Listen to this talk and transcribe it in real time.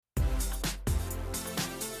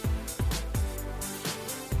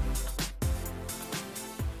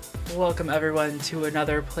Welcome everyone to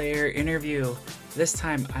another player interview. This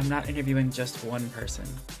time, I'm not interviewing just one person.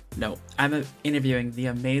 No, I'm interviewing the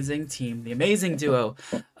amazing team, the amazing duo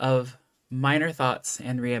of MinerThoughts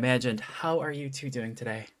and ReeImagined. How are you two doing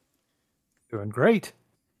today? Doing great.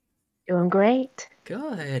 Doing great.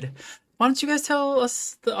 Good. Why don't you guys tell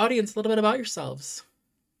us, the audience, a little bit about yourselves?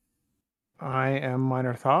 I am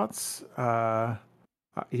MinerThoughts.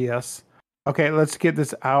 Yes. Okay, let's get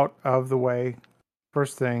this out of the way.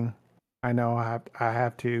 First thing, I know I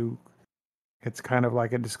have to. It's kind of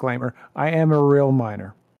like a disclaimer. I am a real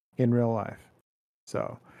miner in real life.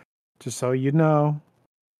 So, just so you know,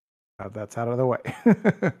 that's out of the way.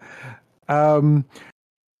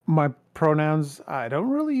 My pronouns. I don't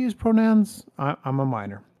really use pronouns. I'm a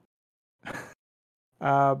miner.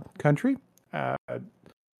 Country. I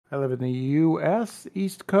live in the U.S.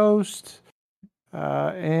 East Coast,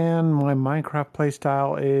 and my Minecraft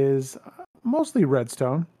playstyle is mostly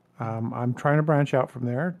redstone. I'm trying to branch out from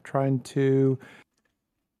there, trying to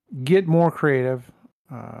get more creative,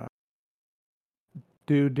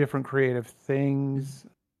 do different creative things.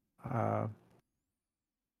 And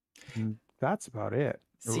that's about it.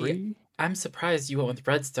 See, I'm surprised you went with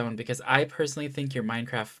redstone because I personally think your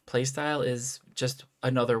Minecraft playstyle is just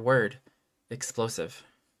another word, explosive.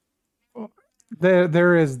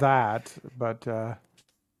 There is that, but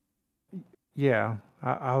yeah,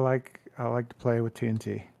 I like to play with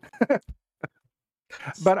TNT.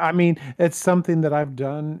 But I mean, it's something that I've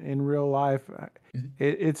done in real life.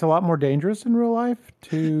 It's a lot more dangerous in real life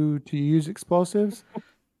to use explosives.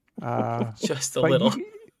 Just a but little.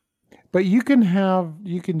 but you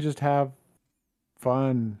can just have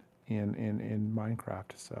fun in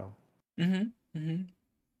Minecraft. So I'm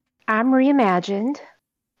ReeImagined,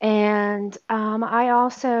 and I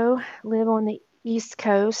also live on the East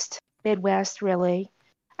Coast, Midwest, really.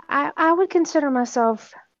 I would consider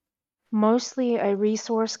myself mostly a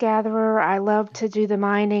resource gatherer. I love to do the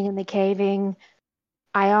mining and the caving.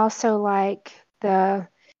 I also like the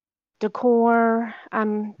decor.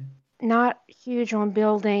 I'm not huge on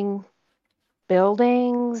building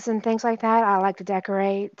buildings and things like that. I like to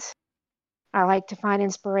decorate. I like to find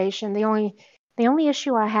inspiration. The only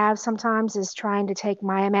issue I have sometimes is trying to take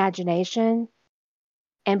my imagination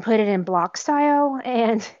and put it in block style,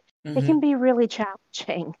 and it can be really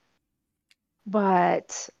challenging.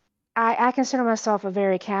 But I consider myself a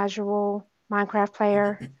very casual Minecraft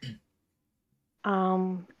player.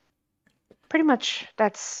 Pretty much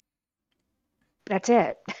that's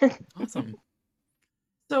it. Awesome.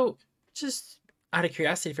 So, just out of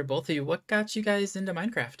curiosity for both of you, what got you guys into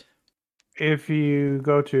Minecraft? if you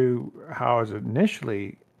go to how I was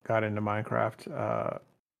initially got into Minecraft,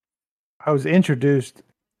 I was introduced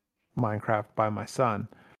Minecraft by my son.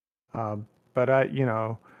 But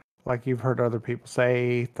like you've heard other people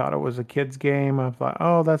say, thought it was a kid's game. I thought,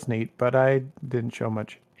 oh, that's neat, but I didn't show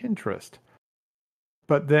much interest.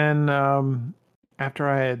 But then after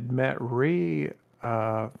I had met Ree,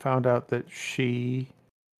 found out that she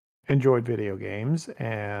enjoyed video games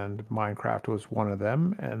and Minecraft was one of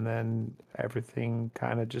them, and then everything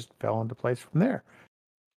kind of just fell into place from there.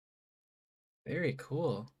 Very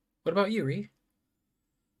cool. What about you, Ree?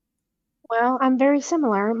 Well, I'm very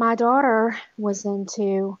similar. My daughter was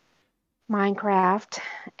into Minecraft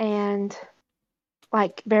and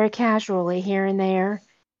like very casually here and there.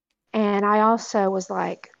 And I also was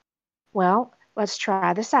like, well, let's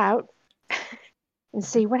try this out and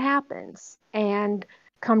see what happens. And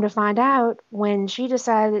come to find out, when she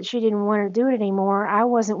decided that she didn't want to do it anymore, I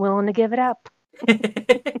wasn't willing to give it up.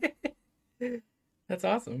 That's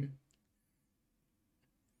awesome.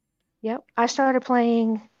 Yep. I started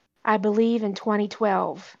playing, I believe, in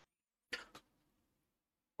 2012.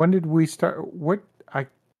 When did we start? What I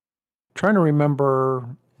trying to remember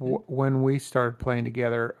when we started playing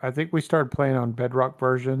together. I think we started playing on Bedrock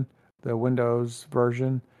version, the Windows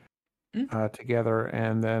version, together,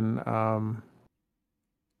 and then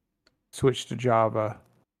switched to Java.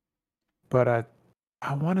 But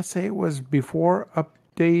I want to say it was before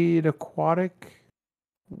Update Aquatic.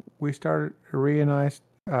 We started Ree and I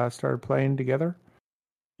started playing together.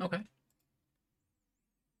 Okay.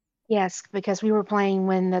 Yes, because we were playing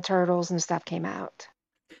when the turtles and stuff came out.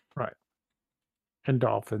 Right. And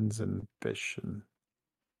dolphins and fish and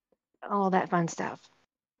all that fun stuff.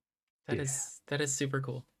 That is super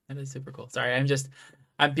cool. That is super cool. Sorry,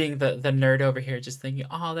 I'm being the nerd over here, just thinking,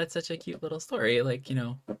 oh, that's such a cute little story. Like,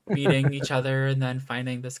 meeting each other and then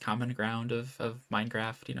finding this common ground of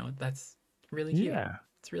Minecraft. That's really cute. Yeah.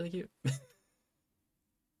 It's really cute.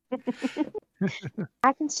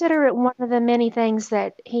 I consider it one of the many things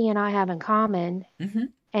that he and I have in common.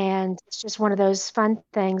 And it's just one of those fun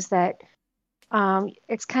things that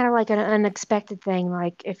it's kind of like an unexpected thing.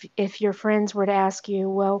 Like if your friends were to ask you,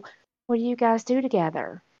 well, what do you guys do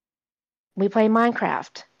together? We play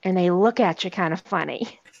Minecraft, and they look at you kind of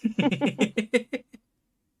funny.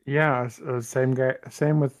 Yeah, same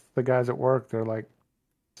with the guys at work. They're like,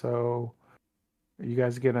 "So, you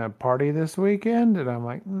guys gonna party this weekend?" And I'm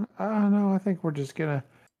like, "I don't know. I think we're just gonna,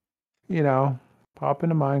 you know, pop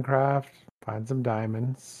into Minecraft, find some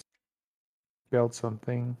diamonds, build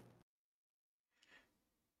something."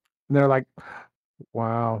 And they're like,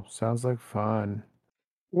 "Wow, sounds like fun."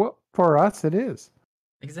 Well, for us, it is.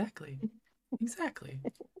 Exactly. Exactly.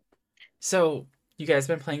 So you guys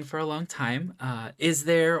been playing for a long time. Is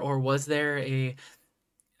there or was there a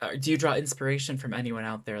do you draw inspiration from anyone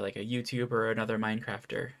out there, like a YouTuber or another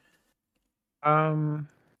Minecrafter? Um,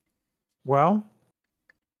 well,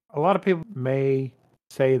 a lot of people may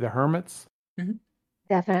say the hermits. Hmm.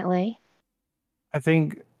 Definitely. I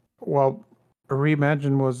think, well,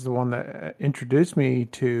 ReeImagined was the one that introduced me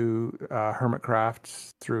to hermit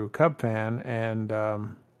crafts through CubFan, and I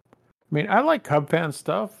mean, I like CubFan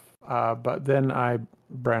stuff, but then I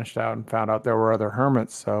branched out and found out there were other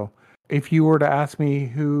hermits. So, if you were to ask me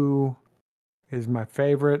who is my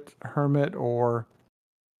favorite hermit or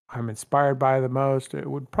I'm inspired by the most, it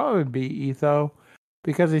would probably be Etho,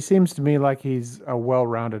 because he seems to me like he's a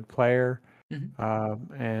well-rounded player, Hmm.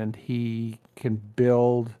 and he can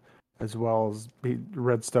build as well as be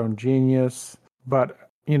redstone genius. But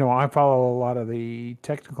I follow a lot of the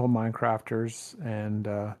technical Minecrafters, and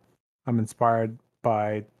I'm inspired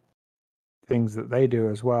by things that they do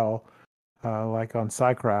as well, like on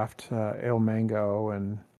SciCraft, Il Mango,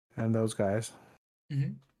 and those guys. Hmm.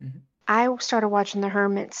 Hmm. I started watching The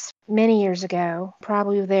Hermits many years ago,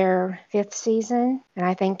 probably their fifth season, and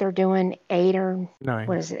I think they're doing eight or what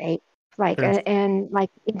Nine. is it, eight? Like There's and like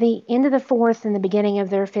the end of the fourth and the beginning of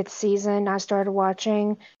their fifth season, I started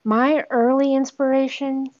watching. My early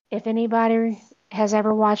inspiration, if anybody has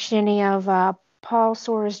ever watched any of Paul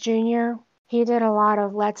Soares Jr., he did a lot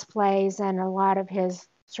of Let's Plays and a lot of his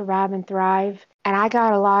Survive and Thrive, and I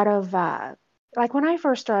got a lot of like when I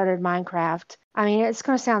first started Minecraft, I mean, it's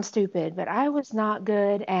going to sound stupid, but I was not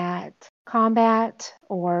good at combat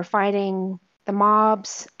or fighting the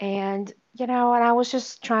mobs. And I was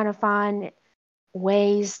just trying to find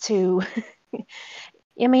ways to,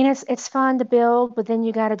 I mean, it's fun to build, but then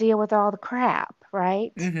you got to deal with all the crap,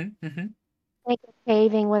 right? Hmm. Hmm. Make a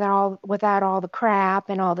caving without all the crap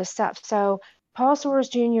and all the stuff. So Paul Soares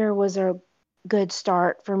Jr. was a good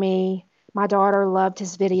start for me. My daughter loved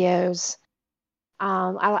his videos.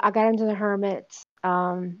 I got into the hermits.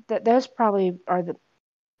 Those probably are the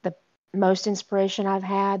most inspiration I've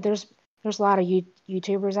had. There's a lot of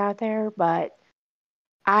YouTubers out there, but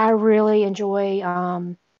I really enjoy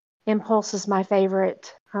Impulse is my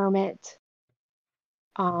favorite hermit.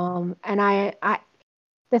 And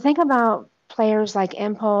the thing about players like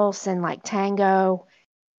Impulse and like Tango,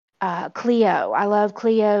 Cleo. I love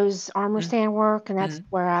Cleo's armor stand work, and that's Hmm.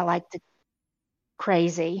 where I like to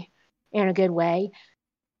crazy in a good way.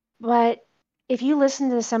 But if you listen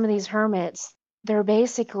to some of these hermits, they're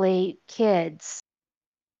basically kids.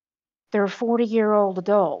 They're 40-year-old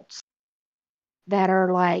adults that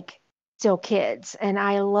are like still kids. And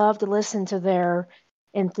I love to listen to their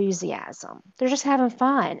enthusiasm. They're just having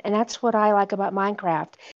fun. And that's what I like about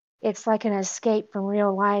Minecraft. It's like an escape from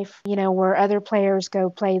real life, where other players go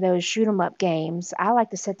play those shoot 'em up games. I like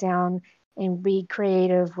to sit down and be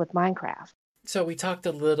creative with Minecraft. So we talked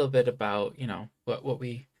a little bit about, what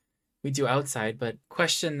we do outside, but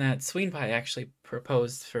question that Sween Pie actually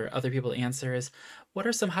proposed for other people to answer is, what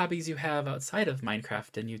are some hobbies you have outside of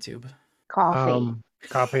Minecraft and YouTube? Coffee. um,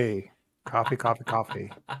 coffee, coffee, coffee,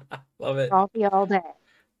 coffee. Love it. Coffee all day.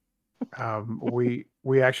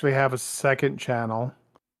 We actually have a second channel.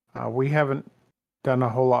 We haven't done a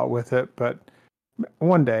whole lot with it, but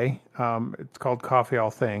one day, it's called Coffee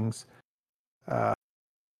All Things. Uh,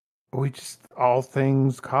 we just all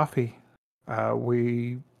things coffee.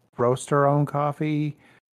 We roast our own coffee.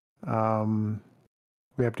 Um,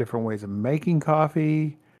 we have different ways of making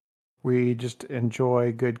coffee. We just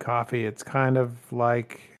enjoy good coffee. It's kind of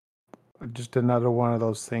like just another one of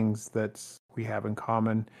those things that we have in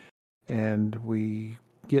common and we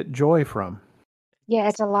get joy from. Yeah,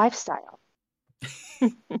 it's a lifestyle.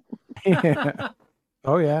 Yeah.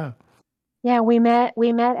 Oh yeah. Yeah, we met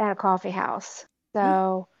at a coffee house.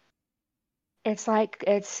 So it's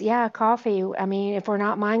coffee. I mean, if we're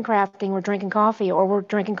not Minecrafting, we're drinking coffee, or we're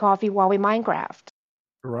drinking coffee while we Minecraft.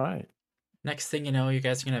 Right. Next thing you know, you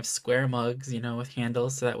guys are gonna have square mugs, with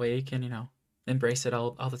handles, so that way you can, embrace it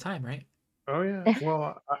all the time, right? Oh yeah.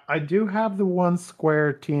 Well, I do have the one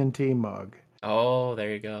square TNT mug. Oh,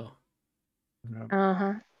 there you go.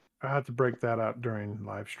 Uh-huh. I have to break that out during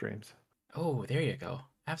live streams. Oh, there you go.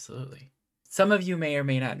 Absolutely. Some of you may or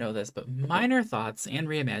may not know this, but Minor Thoughts and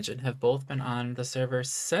Reimagine have both been on the server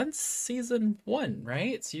since season 1,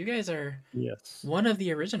 right? So you guys are Yes. one of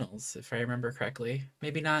the originals, if I remember correctly.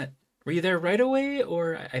 Maybe not. Were you there right away,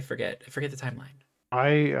 or I forget? I forget the timeline.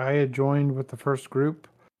 I had joined with the first group.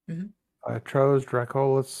 Mm-hmm. Troz,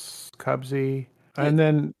 Dracolis, Cubsy, Yeah. and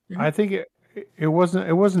then Mm-hmm. I think it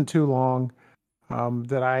wasn't too long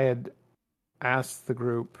that I had asked the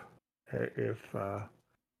group if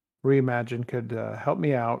Reimagine could help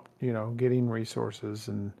me out, getting resources,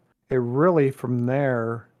 and it really from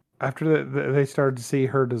there. After they started to see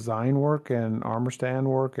her design work and armor stand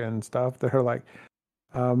work and stuff, they're like,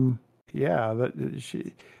 um, yeah, that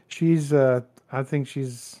she's I think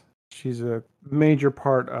she's a major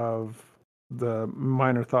part of the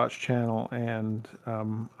Minor Thoughts channel, and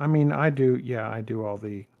I mean, I do all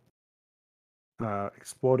the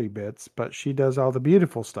explodey bits, but she does all the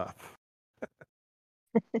beautiful stuff.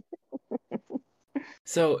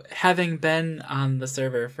 So, having been on the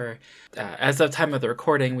server for, as of time of the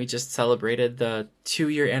recording, we just celebrated the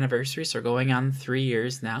 2-year anniversary. So, we're going on 3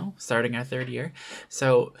 years now, starting our 3rd year.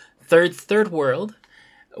 So, third world.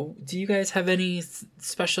 Do you guys have any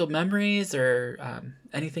special memories or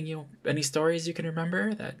any stories you can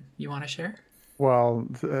remember that you want to share? Well,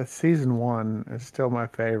 season 1 is still my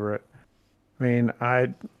favorite. I mean,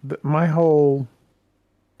 my whole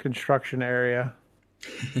construction area,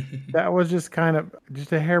 that was just kind of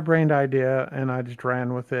just a harebrained idea, and I just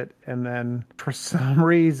ran with it. And then for some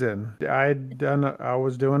reason, I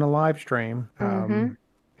was doing a live stream, Mm-hmm.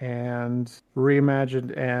 and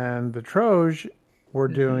Reimagined and the Troge were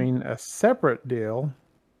Mm-hmm. doing a separate deal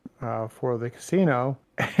for the casino,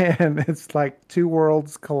 and it's like two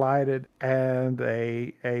worlds collided, and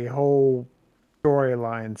a whole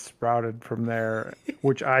storyline sprouted from there,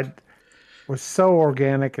 which I was so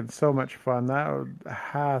organic and so much fun.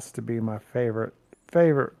 Has to be my favorite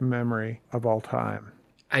memory of all time.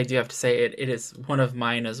 I do have to say it is one of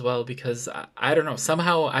mine as well because I don't know,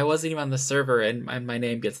 somehow I wasn't even on the server and my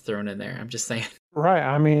name gets thrown in there. I'm just saying. Right.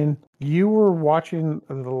 I mean, you were watching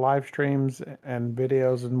the live streams and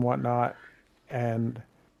videos and whatnot, and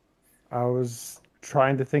I was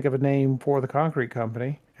trying to think of a name for the concrete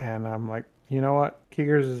company, and I'm like, you know what?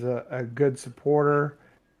 Keegers is a good supporter.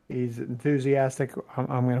 He's enthusiastic.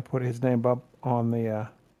 I'm going to put his name up on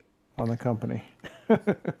the company.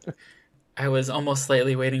 I was almost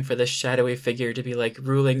slightly waiting for this shadowy figure to be like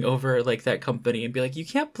ruling over like that company and be like, you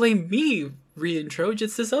can't blame me, Troj,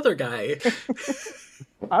 it's this other guy.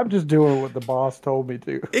 I'm just doing what the boss told me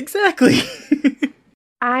to. Exactly.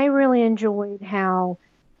 I really enjoyed how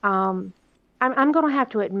I'm gonna have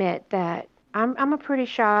to admit that I'm a pretty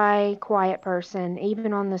shy, quiet person,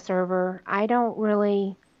 even on the server. I don't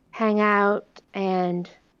really hang out and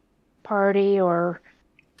party or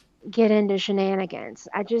get into shenanigans.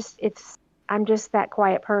 I'm just that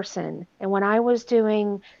quiet person. And when I was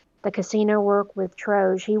doing the casino work with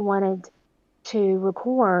Troge, he wanted to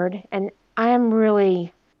record, and I'm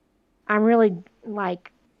really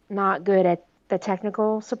like not good at the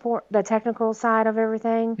technical support, the technical side of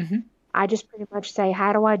everything. Hmm. I just pretty much say,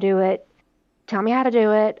 how do I do it? Tell me how to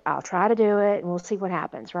do it. I'll try to do it and we'll see what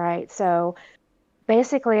happens, right? So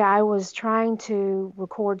basically, I was trying to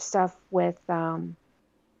record stuff with,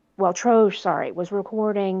 Troge, sorry, was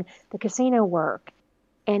recording the casino work.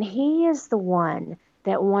 And he is the one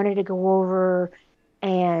that wanted to go over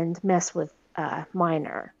and mess with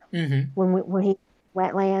Miner Hmm. when he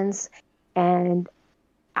wetlands. And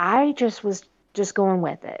I just was just going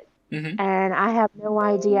with it. Hmm. And I have no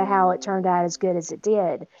idea how it turned out as good as it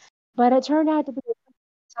did. But it turned out to be a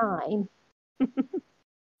good time.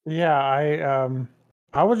 Yeah,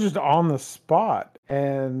 I was just on the spot,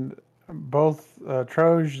 and both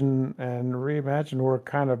Trojan and Reimagine were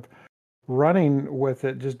kind of running with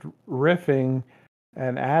it, just riffing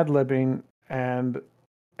and ad libbing, and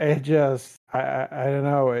it just I don't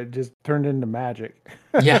know, it just turned into magic.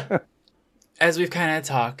 Yeah. As we've kind of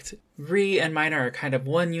talked, Re and Miner are kind of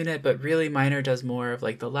one unit, but really Miner does more of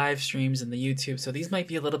like the live streams and the YouTube. So these might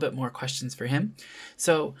be a little bit more questions for him.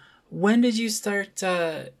 So when did you start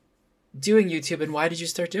doing YouTube and why did you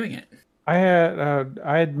start doing it? I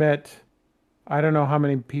had met, I don't know how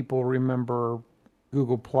many people remember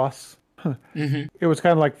Google Plus. Mm-hmm. It was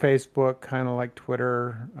kind of like Facebook, kind of like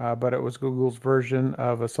Twitter, but it was Google's version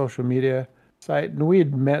of a social media site. And we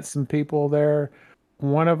had met some people there.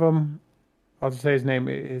 One of them, I'll just say his name.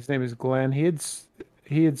 His name is Glenn. He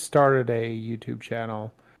had started a YouTube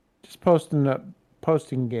channel, just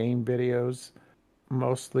posting game videos,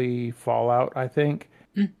 mostly Fallout, I think.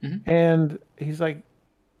 Mm-hmm. And he's like,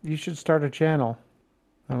 "You should start a channel."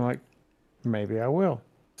 I'm like, "Maybe I will."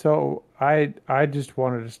 So I just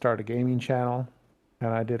wanted to start a gaming channel, and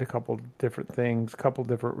I did a couple different things, a couple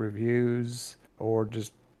different reviews, or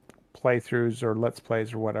just playthroughs or let's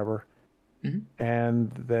plays or whatever. Mm-hmm.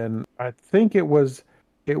 And then I think it was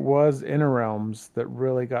Inner Realms that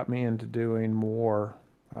really got me into doing more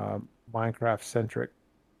uh, Minecraft centric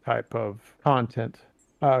type of content.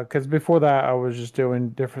 Because before that, I was just doing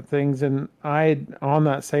different things, and I on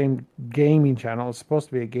that same gaming channel, it's supposed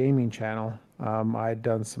to be a gaming channel. I'd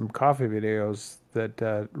done some coffee videos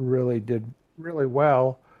that really did really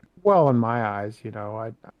well in my eyes, you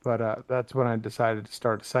know. But that's when I decided to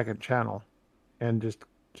start a second channel and just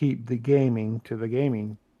keep the gaming,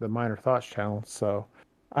 the Minor Thoughts channel. So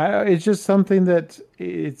it's just something that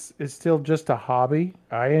it's still just a hobby.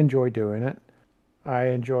 I enjoy doing it. I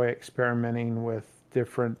enjoy experimenting with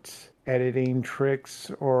different editing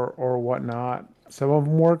tricks or whatnot. Some of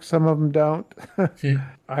them work, some of them don't.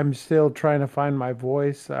 I'm still trying to find my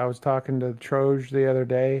voice. I was talking to Troj the other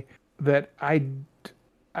day that I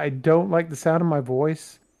don't like the sound of my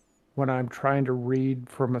voice when I'm trying to read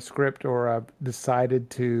from a script or I've decided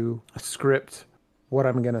to script what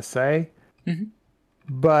I'm going to say. Mm-hmm.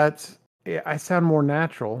 But I sound more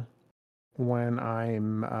natural when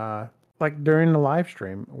I'm like during the live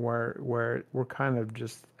stream where we're kind of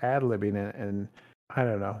just ad-libbing it, and I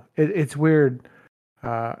don't know. It's weird.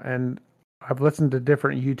 And I've listened to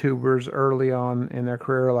different YouTubers early on in their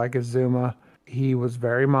career, like Azuma. He was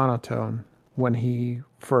very monotone when he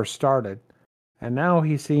first started, and now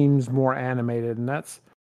he seems more animated. And that's,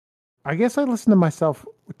 I guess, I listen to myself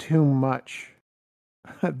too much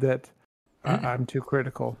that I'm too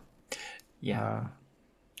critical. Yeah.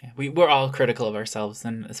 Uh, We're all critical of ourselves,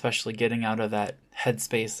 and especially getting out of that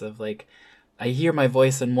headspace of like, I hear my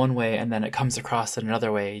voice in one way and then it comes across in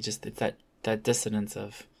another way. Just it's that dissonance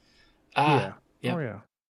of yeah. yep. Oh yeah.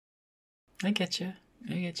 I get you.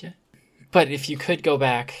 I get you. But if you could go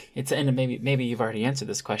back, it's and maybe you've already answered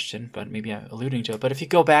this question, but maybe I'm alluding to it. But if you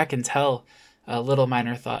go back and tell little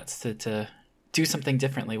minor thoughts to do something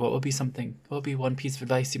differently, what would be something? What would be one piece of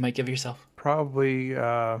advice you might give yourself? Probably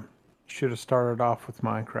should have started off with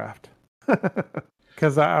Minecraft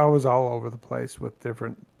because I was all over the place with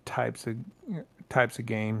different types of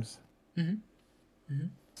games. Mm-hmm. Mm-hmm.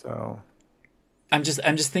 So I'm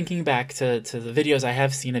just thinking back to the videos I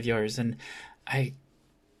have seen of yours, and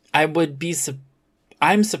I would be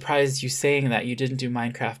I'm surprised you saying that you didn't do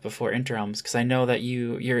Minecraft before Interrealms, because I know that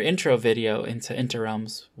your intro video into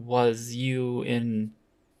Interrealms was you in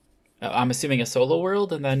I'm assuming a solo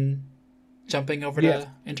world and then jumping over yes,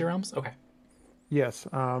 to Interrealms. Okay. yes.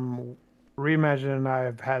 ReImagined and I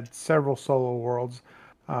have had several solo worlds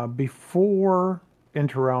before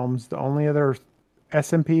Interrealms. The only other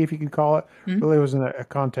SMP, if you could call it, Mm-hmm. really wasn't a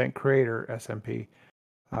content creator SMP.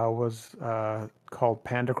 Was called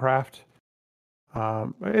PandaCraft.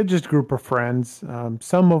 It just a group of friends.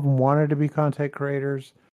 Some of them wanted to be content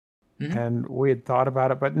creators, Mm-hmm. and we had thought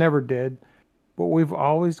about it, but never did. But we've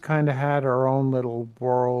always kind of had our own little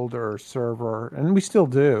world or server, and we still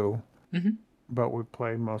do. Mm-hmm. But we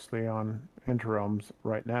play mostly on Interrealms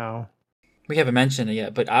right now. We haven't mentioned it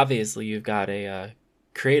yet, but obviously you've got a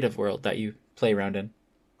creative world that you play around in.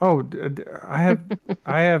 Oh,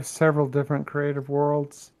 I have several different creative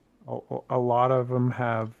worlds. A lot of them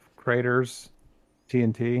have creators,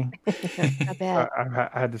 TNT. I bet.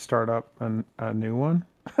 I had to start up a new one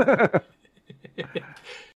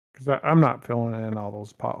because I'm not filling in all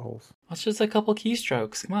those potholes. It's just a couple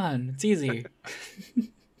keystrokes. Come on, it's easy.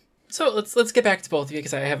 So let's get back to both of you,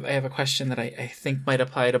 because I have a question that I think might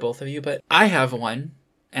apply to both of you, but I have one,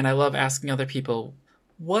 and I love asking other people.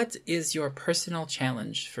 What is your personal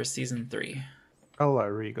challenge for season 3? I'll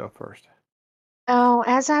let Ree go first. Oh,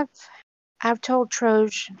 as I've told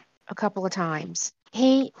Troj a couple of times,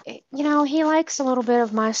 he likes a little bit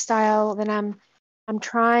of my style. That I'm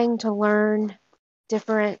trying to learn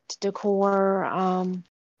different decor. I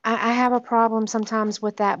have a problem sometimes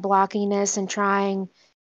with that blockiness and trying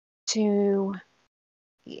to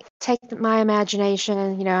take my imagination.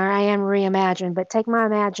 I am reimagined, but take my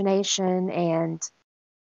imagination and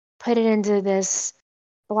put it into this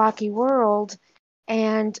blocky world.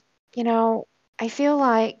 And, I feel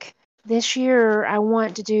like this year I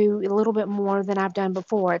want to do a little bit more than I've done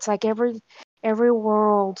before. It's like every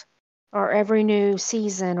world or every new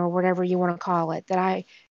season or whatever you want to call it that I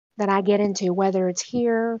get into, whether it's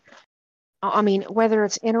here, I mean, whether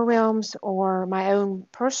it's Inner Realms or my own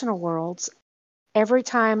personal worlds, every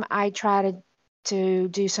time I try to to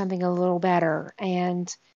do something a little better.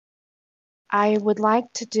 And I would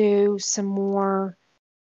like to do some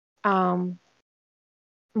um,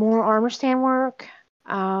 more armor stand work.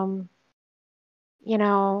 Um, you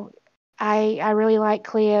know, I really like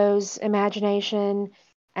Cleo's imagination,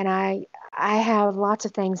 and I have lots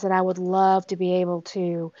of things that I would love to be able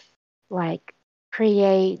to like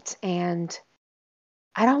create. And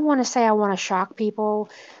I don't want to say I want to shock people,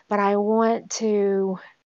 but I want to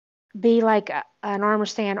be like an armor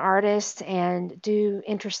stand artist and do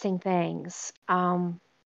interesting things.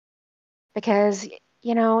 Because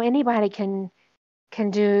anybody can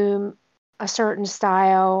do a certain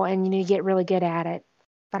style, and you get really good at it.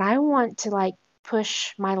 But I want to like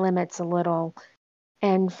push my limits a little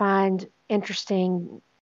and find interesting,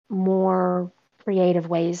 more creative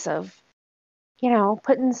ways of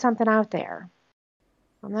putting something out there.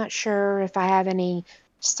 I'm not sure if I have any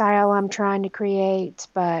style I'm trying to create,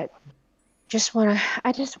 but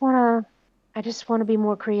I just want to be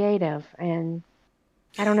more creative, and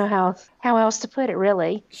I don't know how else to put it,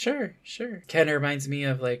 really. Sure, sure. Kind of reminds me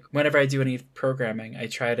of like whenever I do any programming, I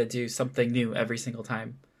try to do something new every single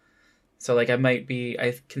time. So like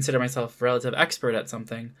I consider myself relative expert at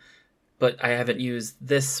something, but I haven't used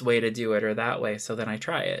this way to do it or that way. So then I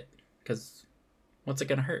try it because what's it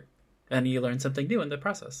going to hurt? And you learn something new in the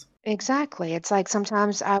process. Exactly. It's like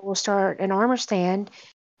sometimes I will start an armor stand,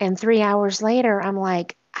 and 3 hours later, I'm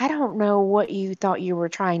like, I don't know what you thought you were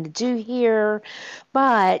trying to do here,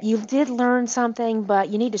 but you did learn something, but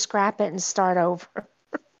you need to scrap it and start over.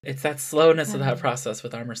 It's that slowness of that Um, process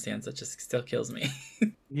with armor stands that just still kills me.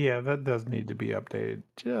 Yeah, that does need to be updated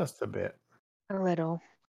just a bit. a little.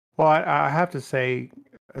 Well, I have to say,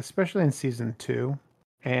 especially in season 2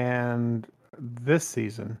 and this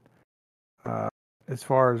season, uh, as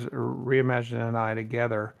far as ReImagined and I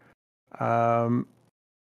together, um,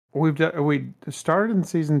 we started in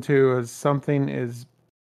season 2 as something is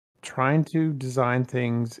trying to design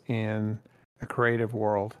things in a creative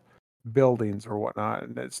world, buildings or whatnot.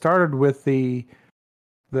 And it started with the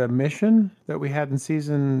mission that we had in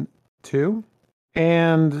season 2,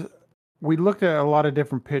 and we looked at a lot of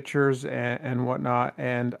different pictures and whatnot,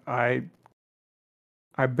 and I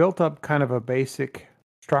built up kind of a basic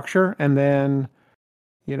structure, and then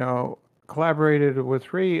collaborated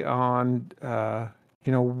with Ree on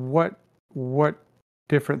what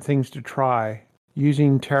different things to try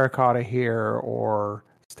using terracotta here or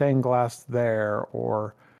stained glass there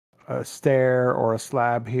or a stair or a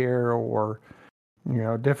slab here or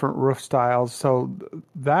different roof styles. So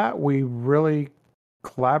that we really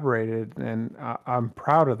collaborated, and I'm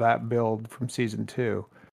proud of that build from season 2,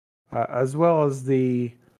 as well as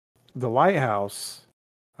the lighthouse.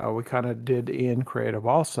 We kind of did in creative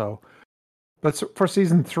also. But for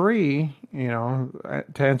season 3, to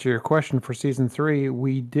answer your question, for season 3,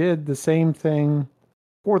 we did the same thing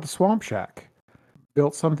for the Swamp Shack.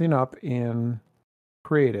 Built something up in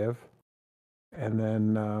creative, and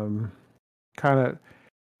then kind of.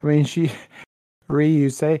 I mean, Ree,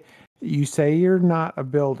 you say you're not a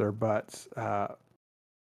builder, but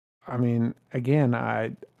I mean, again,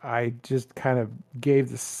 I just kind of gave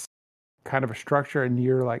this kind of a structure, and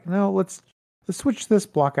you're like, no, let's switch this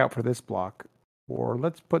block out for this block, or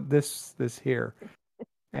let's put this here,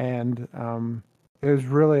 and it was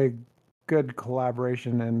really a good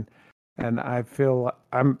collaboration, and I feel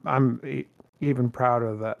even proud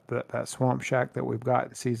of that Swamp Shack that we've got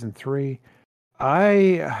in season 3.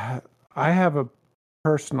 I have a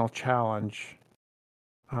personal challenge,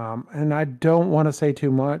 and I don't want to say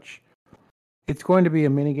too much. It's going to be a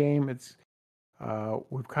mini game.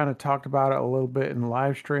 We've kind of talked about it a little bit in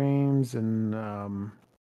live streams and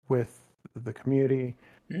with the community.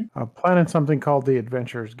 Mm-hmm. Planning something called the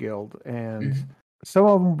Adventurers Guild, and Mm-hmm. some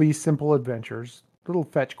of them will be simple adventures, little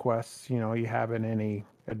fetch quests. You have in any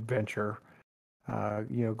adventure.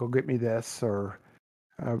 Go get me this, or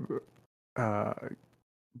uh, uh,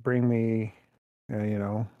 bring me,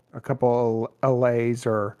 a couple of LAs,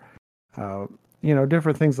 or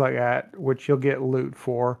different things like that, which you'll get loot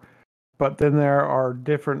for. But then there are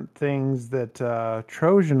different things that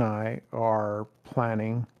Trojan and I are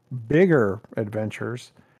planning, bigger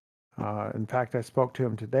adventures. In fact, I spoke to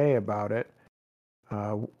him today about it,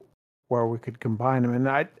 uh, where we could combine them. And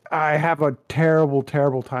I have a terrible,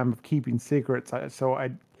 terrible time of keeping secrets, so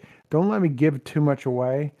I don't let me give too much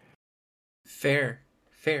away. Fair,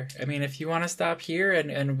 fair. I mean, if you want to stop here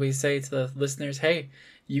and we say to the listeners, hey,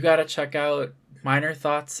 you got to check out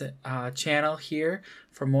MinerThoughts channel here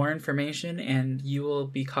for more information, and you will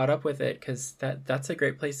be caught up with it because that's a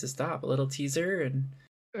great place to stop. A little teaser and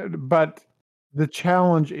But the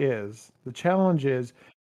challenge is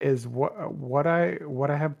is what I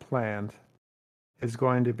have planned is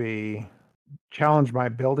going to be challenge my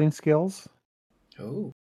building skills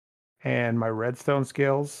Oh. and my redstone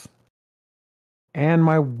skills and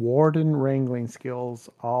my warden wrangling skills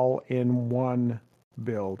all in one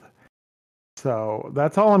build. So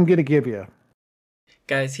that's all I'm going to give you.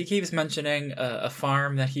 Guys, he keeps mentioning a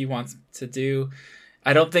farm that he wants to do.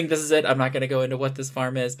 I don't think this is it. I'm not going to go into what this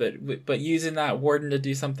farm is, but using that warden to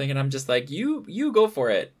do something, and I'm just like, you go for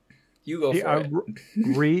it. You go for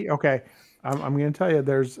it. Okay. I'm going to tell you,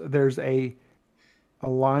 there's a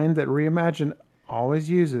line that ReImagined always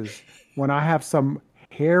uses when I have some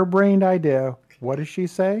harebrained idea. What does she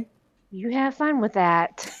say? You have fun with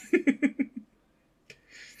that.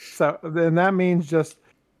 So then that means just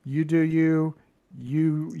you do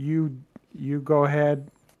you go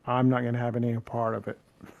ahead. I'm not going to have any part of it.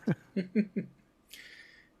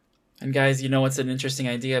 And guys, you know what's an interesting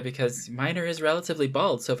idea, because Miner is relatively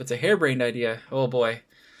bald, so if it's a harebrained idea, oh boy.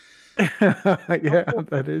 Yeah,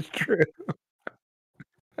 that is true.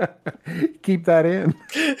 Keep that in.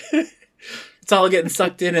 It's all getting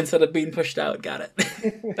sucked in instead of being pushed out. Got it.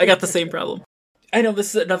 I got the same problem. I know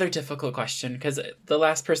this is another difficult question, because the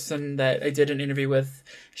last person that I did an interview with,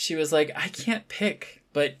 she was like, I can't pick,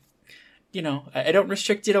 but, you know, I don't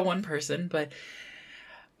restrict you to one person, but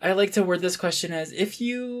I like to word this question as, if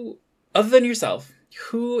you, other than yourself,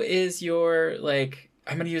 who is your, like,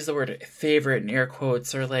 I'm going to use the word favorite in air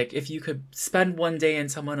quotes, or like, if you could spend one day in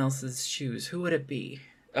someone else's shoes, who would it be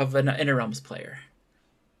of an Inner Realms player?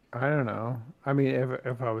 I don't know. I mean,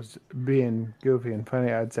 if I was being goofy and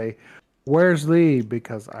funny, I'd say, "Where's Lee?"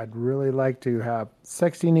 Because I'd really like to have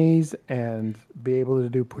sexy knees and be able to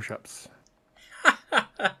do push-ups.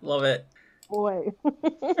 Love it. Boy.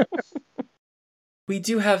 We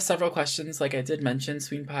do have several questions, like I did mention.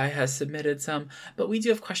 Sween Pie has submitted some, but we do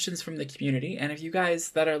have questions from the community. And if you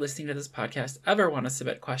guys that are listening to this podcast ever want to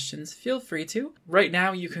submit questions, feel free to. Right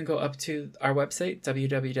now, you can go up to our website,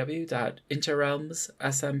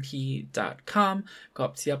 www.interrealmssmp.com. Go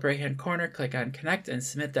up to the upper right-hand corner, click on Connect, and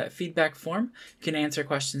submit that feedback form. You can answer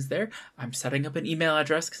questions there. I'm setting up an email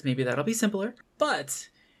address because maybe that'll be simpler. But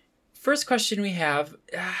first question we have,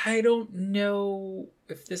 I don't know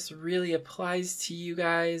if this really applies to you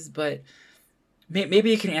guys, but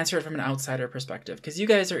maybe you can answer it from an outsider perspective, because you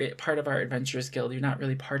guys are part of our Adventurers Guild. You're not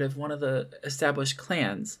really part of one of the established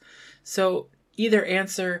clans. So either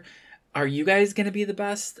answer, are you guys going to be the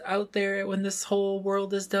best out there when this whole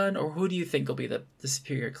world is done, or who do you think will be the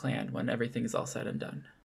superior clan when everything is all said and done?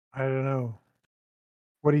 I don't know.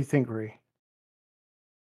 What do you think, Ree?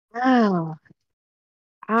 Oh,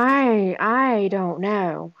 I don't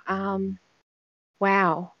know.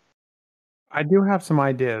 Wow. I do have some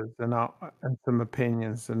ideas and some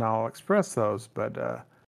opinions, and I'll express those. But I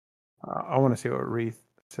want to see what Ree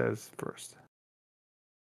says first.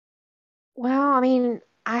 Well, I mean,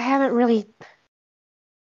 I haven't really.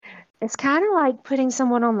 It's kind of like putting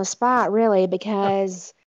someone on the spot, really,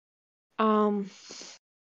 because, um,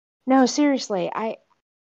 no, seriously,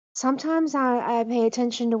 sometimes I pay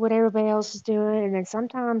attention to what everybody else is doing, and then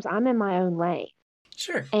sometimes I'm in my own lane.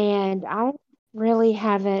 Sure. And I really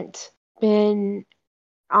haven't been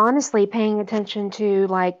honestly paying attention to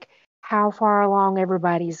like how far along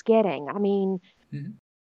everybody's getting. I mean, Mm-hmm.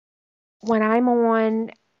 when I'm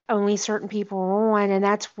on, only certain people are on, and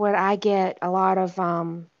that's what I get a lot of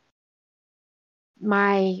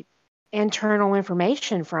my internal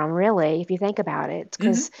information from, really, if you think about it,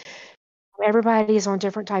 because everybody's on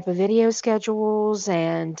different type of video schedules,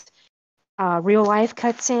 and real life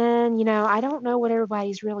cuts in. You know, I don't know what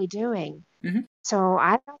everybody's really doing. Mm-hmm. So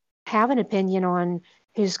I don't have an opinion on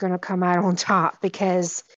who's going to come out on top,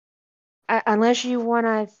 because unless you want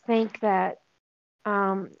to think that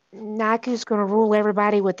Naku's going to rule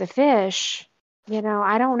everybody with the fish, you know,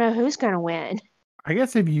 I don't know who's going to win. I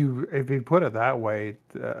guess if you put it that way,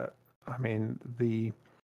 I mean, the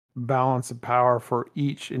balance of power for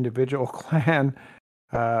each individual clan.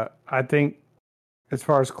 I think, as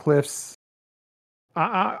far as Cliff's,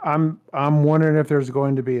 I'm wondering if there's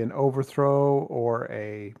going to be an overthrow or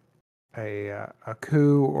a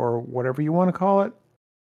coup or whatever you want to call it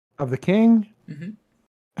of the king,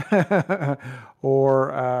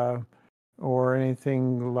 or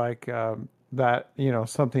anything like that. You know,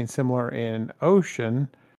 something similar in Ocean,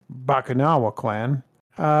 Bakunawa clan,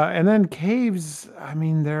 and then Caves. I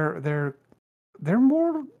mean, they're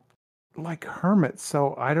more like hermits,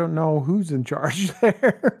 so I don't know who's in charge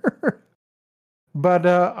there. But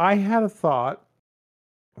I had a thought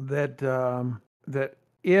that that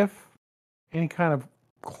if any kind of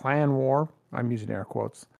clan war, I'm using air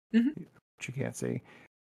quotes, which you can't see,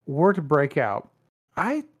 were to break out,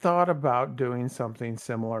 I thought about doing something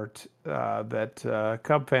similar to, that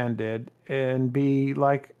Cub Fan did, and be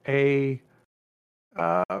like a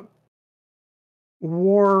uh,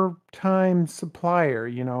 wartime supplier.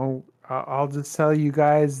 I'll just sell you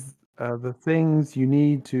guys the things you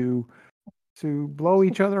need to blow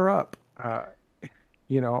each other up.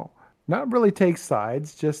 You know, not really take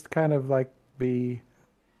sides, just kind of like be,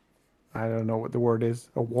 I don't know what the word is,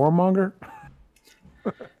 a warmonger.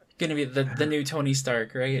 Gonna be the new Tony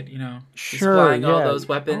Stark, right? Just Sure, flying all yeah. those Oh,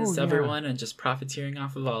 weapons to yeah. everyone and just profiteering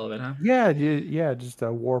off of all of it, huh? Yeah, yeah, just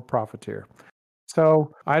a war profiteer.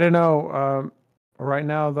 So I don't know. Right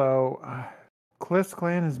now, though, Cliff's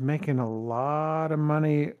Clan is making a lot of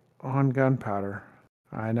money on gunpowder.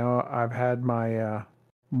 I know I've had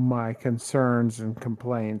my concerns and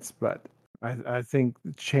complaints, but I think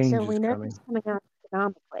So change is we know coming. he's coming out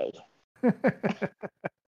economically.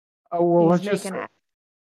 Oh well, He's making it.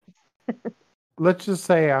 let's just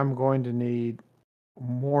say I'm going to need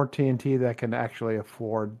more TNT that I can actually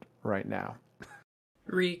afford right now.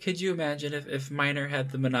 Ree, could you imagine if Miner had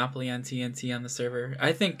the monopoly on TNT on the server?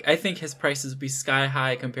 I think his prices would be sky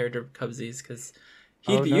high compared to Cubsy's because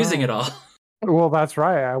he'd Oh be using it no. all. Well, that's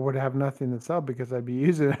right. I would have nothing to sell because I'd be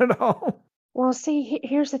using it all. Well, see,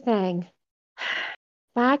 here's the thing.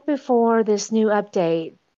 Back before this new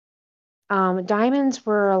update, diamonds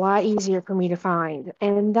were a lot easier for me to find,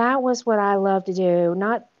 and that was what I love to do.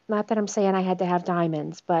 Not that I'm saying I had to have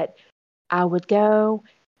diamonds, but I would go.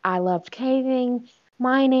 I loved caving,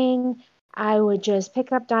 mining. I would just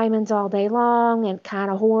pick up diamonds all day long and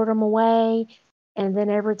kind of hoard them away. And then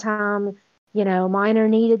every time, miner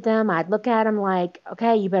needed them, I'd look at them like,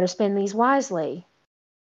 okay, you better spend these wisely.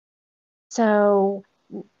 So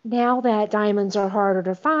now that diamonds are harder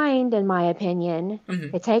to find, in my opinion, Hmm.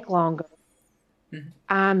 they take longer. Hmm.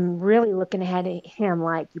 I'm really looking ahead at him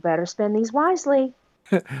like, you better spend these wisely.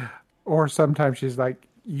 Or sometimes she's like,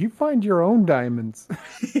 "You find your own diamonds."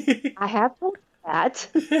 I have told you that.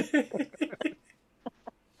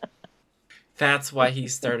 That's why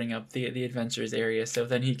he's starting up the adventures area, so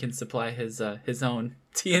then he can supply his own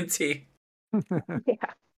TNT.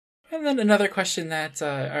 Yeah. And then another question that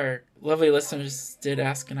our lovely listeners did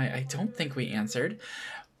ask, and I don't think we answered.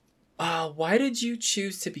 Why did you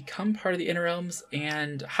choose to become part of the Inner Realms,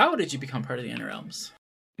 and how did you become part of the Inner Realms?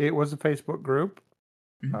 It was a Facebook group,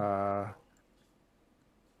 Mhm. uh,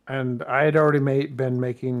 and I had already been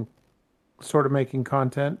making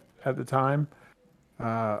content at the time.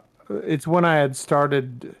 Uh, it's when I had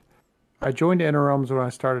started. I joined Inner Realms when I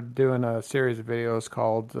started doing a series of videos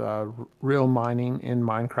called "Real Mining in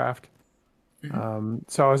Minecraft." Mhm.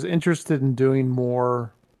 So I was interested in doing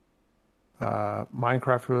more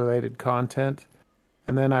Minecraft related content.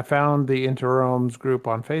 And then I found the Interromes group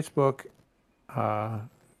on Facebook uh,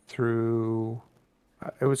 through,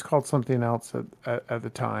 it was called something else at the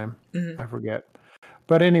time. Mhm. I forget.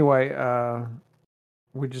 But anyway,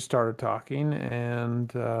 we just started talking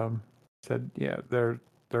and said, yeah, they're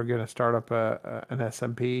going to start up an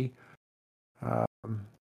SMP um,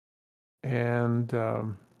 and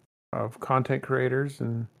of content creators,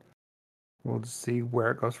 and we'll just see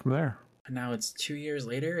where it goes from there. And now it's 2 years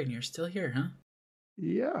later, and you're still here, huh?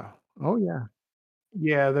 Yeah. Oh, yeah.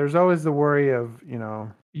 Yeah, there's always the worry of,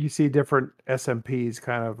 you see different SMPs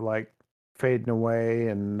kind of like fading away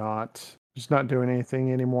and just not doing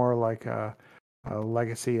anything anymore, like a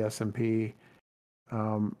legacy SMP.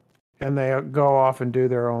 Um, and they go off and do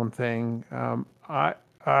their own thing. I'll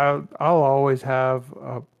always have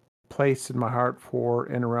a place in my heart for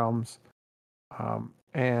Inner Realms.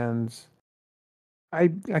 And I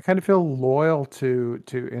kind of feel loyal to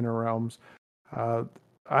Inner Realms. Uh,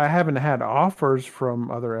 I haven't had offers from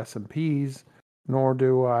other SMPs, nor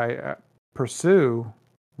do I pursue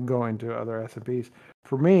going to other SMPs.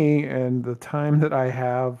 For me, and the time that I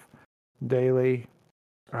have daily,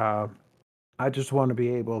 uh, I just want to be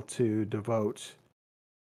able to devote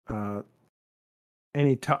uh,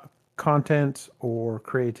 any content or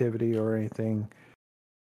creativity or anything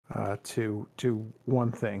to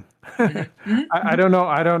one thing. Hmm. Hmm. I Hmm. don't know.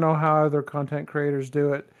 I don't know how other content creators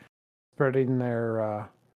do it, spreading their.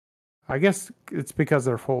 I guess it's because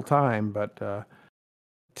they're full time, but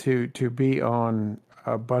to be on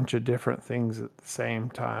a bunch of different things at the same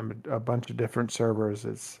time, a bunch of different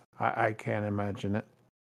servers, I can't imagine it.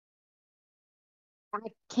 I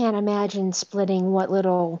can't imagine splitting what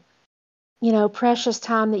little, precious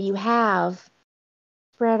time that you have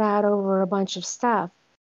spread out over a bunch of stuff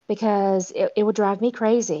because it would drive me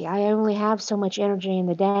crazy. I only have so much energy in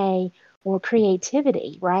the day or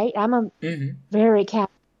creativity, right? I'm a very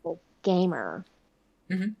casual gamer.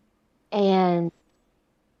 Hmm. And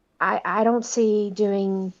I don't see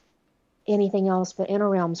doing anything else but Inner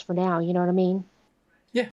Realms for now. You know what I mean?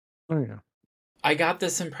 Yeah. Oh yeah. I got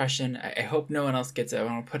this impression. I hope no one else gets it. I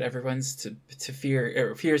want to put everyone's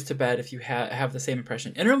fears to bed. If you have the same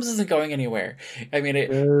impression, Interims isn't going anywhere. I mean, it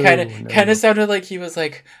kind of sounded like he was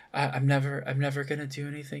like, I'm never gonna do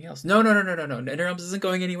anything else. No. Interims isn't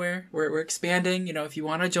going anywhere. We're expanding. You know, if you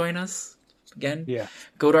want to join us, again,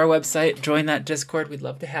 go to our website, join that Discord. We'd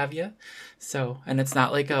love to have you. So, and it's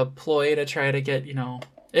not like a ploy to try to get,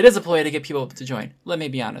 it is a ploy to get people to join. Let me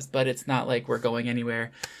be honest, but it's not like we're going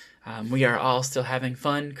anywhere. We are all still having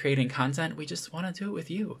fun creating content. We just want to do it with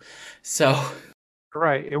you. So,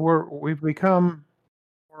 right, we've become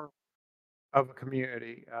more of a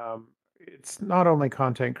community. It's not only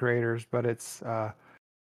content creators, but it's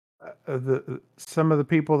some of the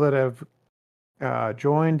people that have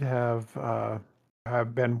joined have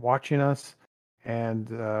been watching us,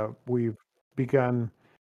 and we've begun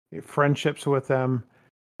friendships with them,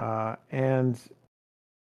 and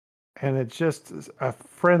it's just a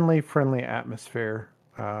friendly atmosphere,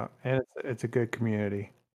 and it's a good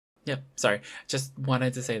community. Yep. Sorry, just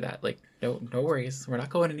wanted to say that. Like, no worries. We're not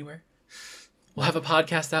going anywhere. We'll have a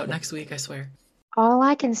podcast out next week. I swear. All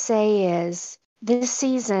I can say is this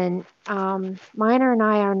season, Miner and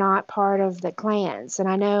I are not part of the clans, and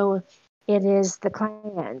I know it is the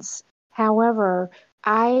clans. However,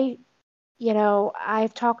 I've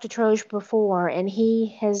talked to Troj before, and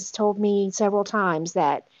he has told me several times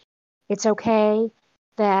that it's okay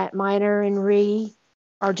that Miner and Ree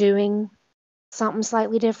are doing something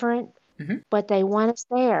slightly different, but they want us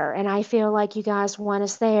there. And I feel like you guys want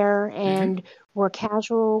us there, and we're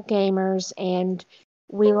casual gamers, and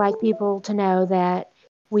we like people to know that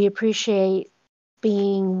we appreciate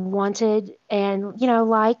being wanted and,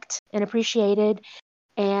 liked and appreciated.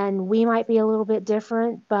 And we might be a little bit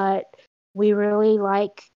different, but we really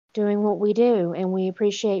like doing what we do, and we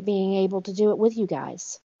appreciate being able to do it with you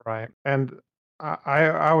guys. Right. And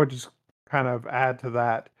I would just kind of add to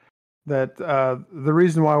that the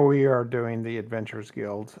reason why we are doing the Adventurers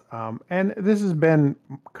Guild, and this has been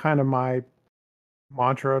kind of my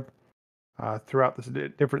mantra throughout the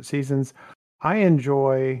different seasons, I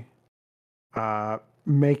enjoy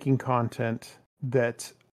making content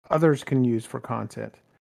that others can use for content.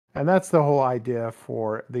 And that's the whole idea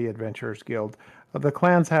for the Adventurers Guild. The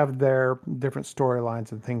clans have their different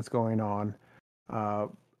storylines and things going on,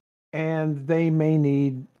 and they may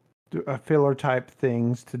need filler type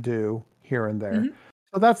things to do here and there.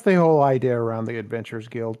 So that's the whole idea around the Adventurers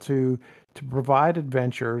Guild, to provide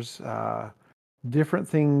adventures, different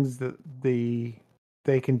things that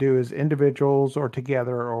they can do as individuals or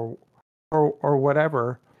together or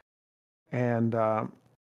whatever. And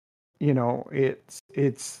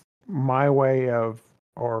it's my way of,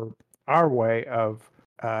 or our way of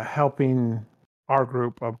helping our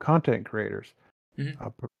group of content creators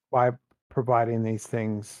by providing these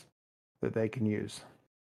things that they can use.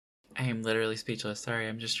 I am literally speechless. Sorry,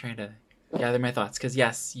 I'm just trying to gather my thoughts, because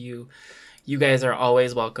yes, you guys are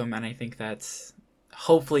always welcome, and I think that's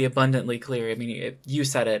hopefully abundantly clear. I mean, you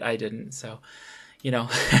said it, I didn't, so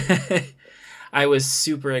I was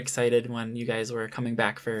super excited when you guys were coming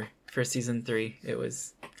back for season 3. It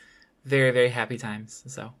was very, very happy times.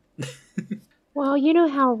 So well, you know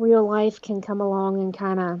how real life can come along and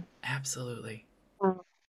kind of absolutely, what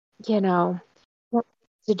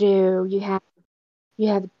to do. You have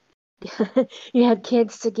you had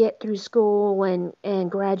kids to get through school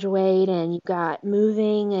and graduate, and you got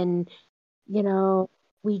moving, and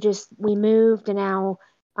we moved, and now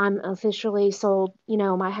I'm officially sold,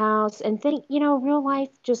 my house, and real life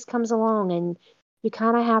just comes along, and you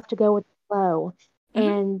kind of have to go with the flow.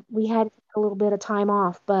 And we had a little bit of time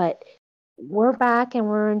off, but we're back and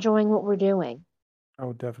we're enjoying what we're doing.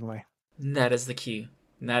 Oh, definitely. That is the key.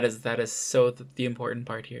 That is so the important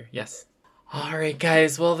part here. Yes. All right,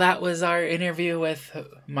 guys. Well, that was our interview with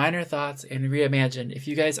MinerThoughts and ReeImagined. If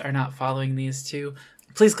you guys are not following these two,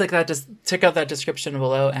 please check out that description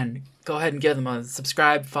below and go ahead and give them a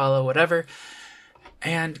subscribe, follow, whatever.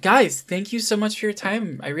 And guys, thank you so much for your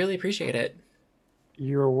time. I really appreciate it.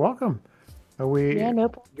 You're welcome. No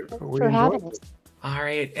problem for having us. All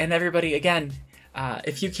right, and everybody, again,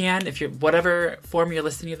 if you're whatever form you're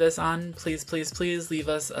listening to this on, please leave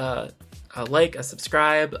us a like, a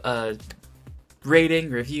subscribe, a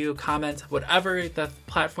rating, review, comment, whatever the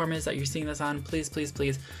platform is that you're seeing this on. Please,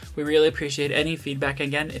 we really appreciate any feedback.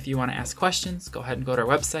 Again, if you want to ask questions, go ahead and go to our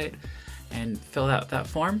website and fill out that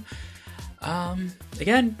form.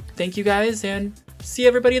 Again, thank you guys, and see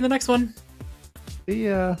everybody in the next one. See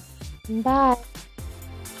ya. Bye.